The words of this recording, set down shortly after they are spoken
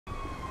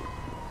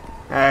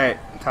Alright,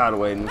 I'm tired of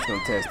waiting. I'm just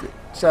gonna test it.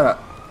 Shut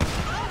up.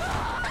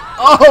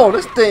 Oh,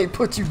 this thing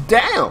put you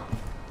down.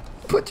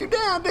 Put you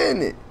down,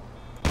 didn't it?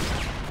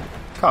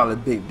 Call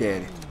it Big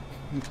Daddy.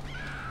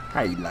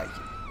 How you like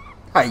it?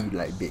 How you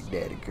like Big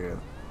Daddy,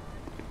 girl?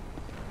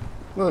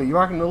 Look, you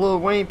rocking the Lil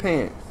Wayne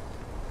pants.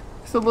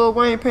 It's the Lil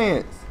Wayne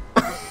pants.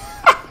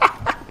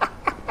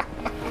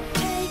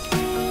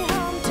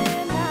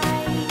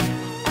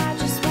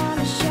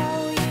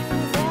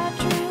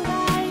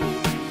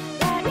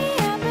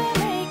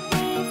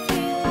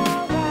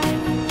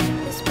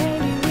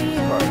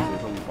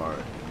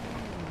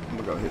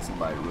 Hit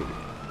somebody with it.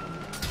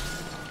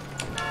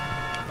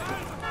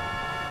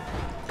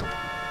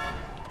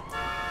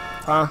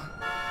 Huh?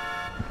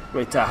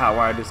 Wait till I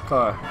hotwire this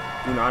car.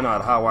 You know, I know how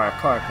to hotwire a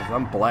car because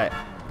I'm black.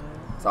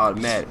 It's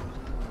automatic.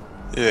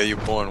 Yeah, you're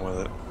born with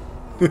it.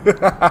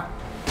 I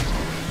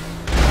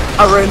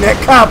ran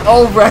that cop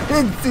over. I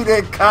didn't see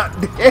that cop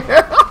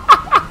there.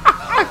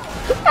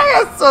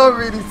 I got so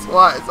many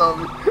swats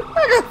on me.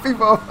 I got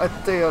people on my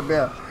tail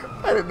now.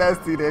 I did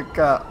not see that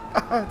cop.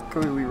 I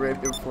clearly ran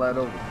him flat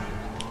over.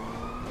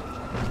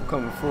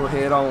 Coming full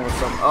head on with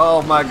something.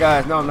 Oh my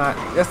gosh, no I'm not.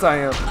 Yes I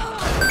am.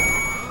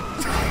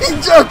 He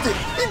jumped it.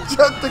 He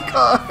jumped the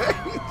car.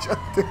 He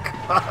jumped the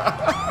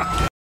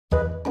car.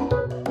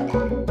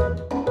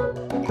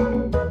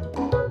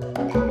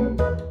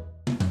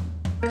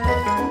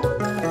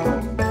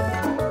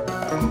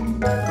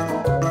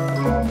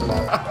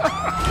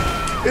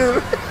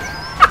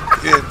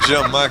 You didn't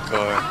jump my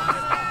car.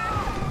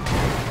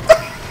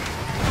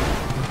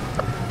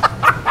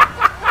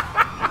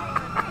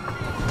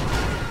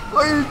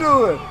 What are you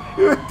doing?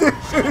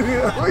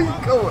 Where you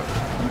going?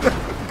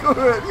 Go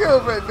ahead, get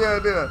over right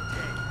down there.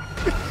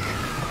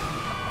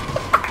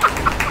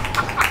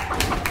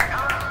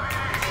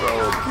 Bro,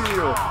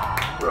 kill.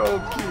 Bro,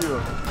 kill.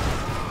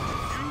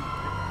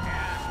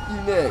 You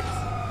next.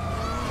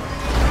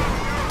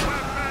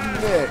 You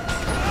next.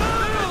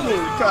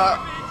 Hey, cop.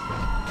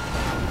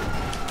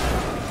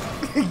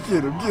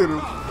 Get him, get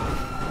him.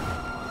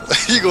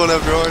 You going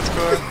after orange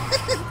car?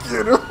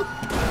 Get him.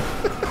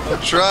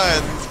 I'm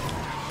trying.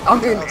 I'm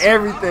hitting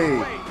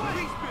everything.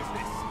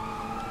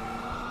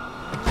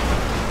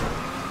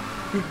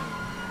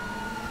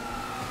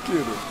 Get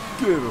him,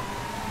 get him.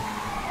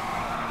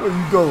 Where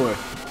you going?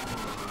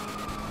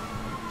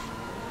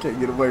 Can't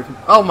get away from.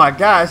 Oh my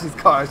gosh, this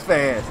car is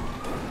fast.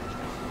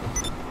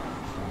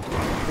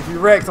 If he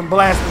wrecks, I'm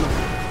blasting him.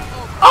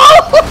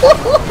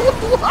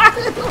 Oh! I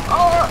hit him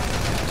hard.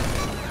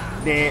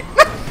 Dead.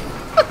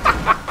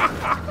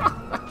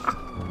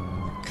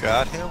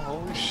 Got him?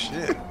 Holy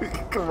shit.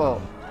 Come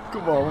on.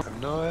 Come on. I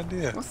have no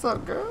idea. What's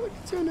up, girl? Look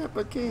at you in that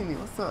bikini.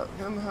 What's up?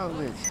 Tell me how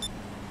it is.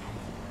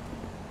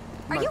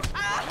 Are you?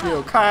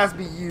 Yo,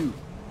 Cosby, you.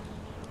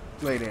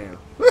 Lay down.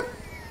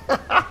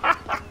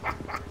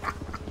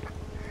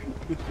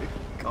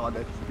 Call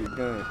that to be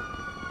done.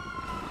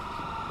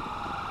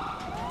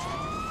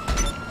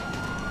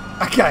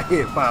 I got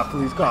hit by a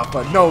police car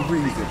for no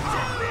reason.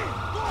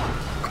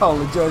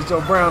 Calling Judge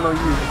Joe Brown on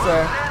you,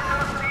 sir.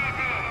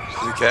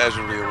 She's a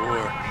casualty of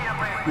war.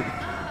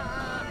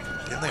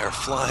 And they are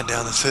flying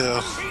down this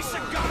hill.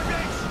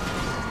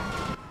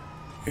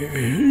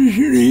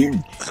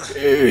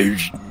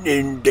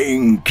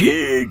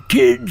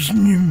 Kids,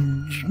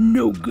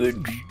 no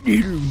good.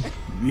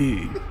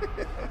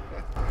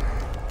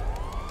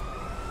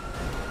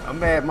 I'm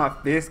mad my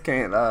fist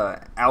can't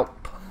out. I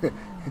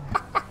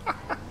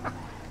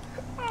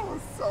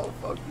was so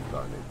focused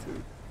on it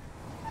too.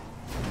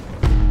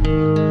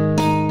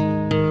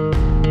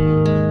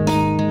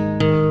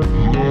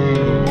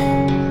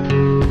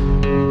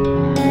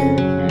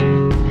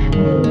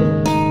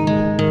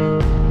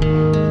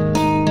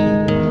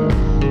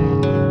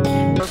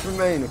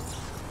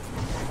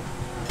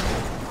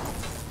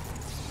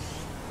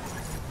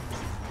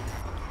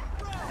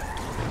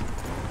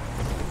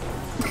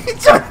 He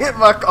trying to hit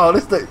my car. Oh,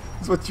 this thing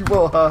is what you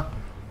want, huh?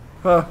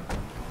 Huh?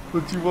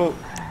 What you want?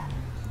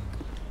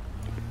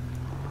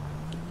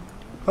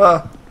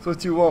 Huh? That's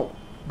what you want,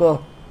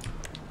 Bo.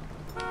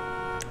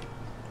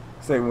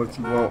 Say what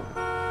you want.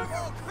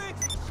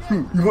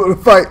 You want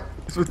to fight?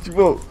 That's what you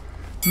want.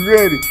 You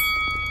ready?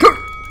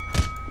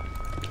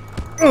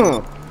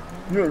 Come.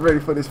 You ain't ready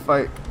for this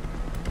fight.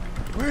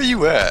 Where are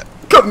you at?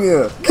 Come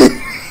here.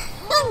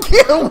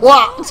 Get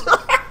whopped.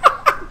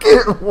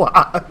 Get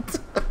whopped.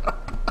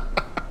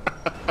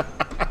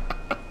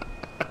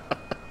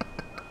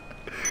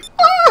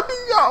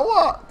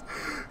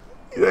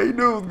 Yeah, you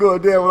knew it was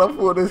going down when I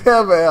pulled this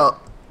hammer out.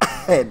 I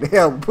had the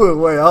hammer put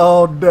away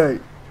all day.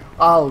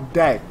 All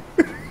day.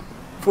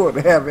 Pulled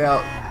the hammer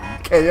out,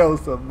 KO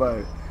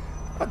somebody.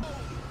 What the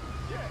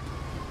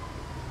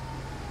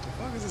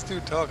fuck is this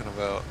dude talking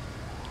about?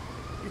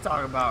 You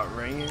talking about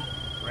Rain?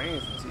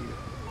 Rain's a cheater.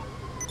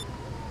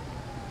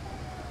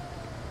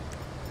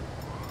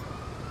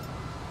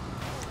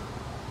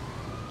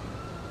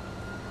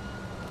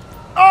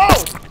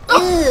 Oh!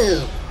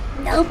 Ew!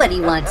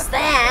 Nobody wants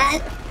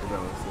that.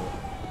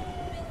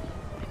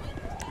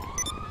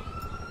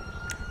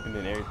 And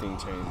then everything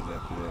changes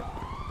after that.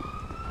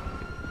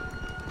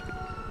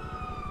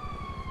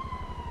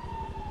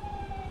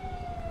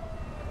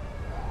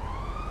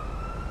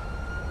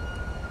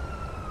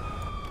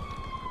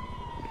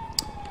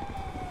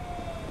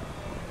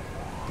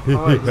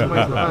 Oh, wait,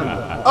 somebody's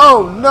behind me.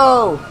 Oh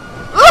no!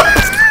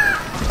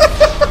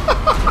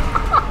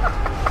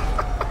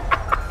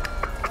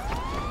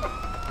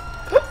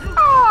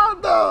 Oh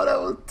no, that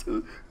was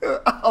too.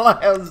 All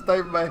I had was a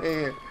knife in my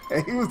hand,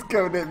 and he was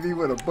coming at me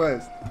with a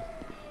bus.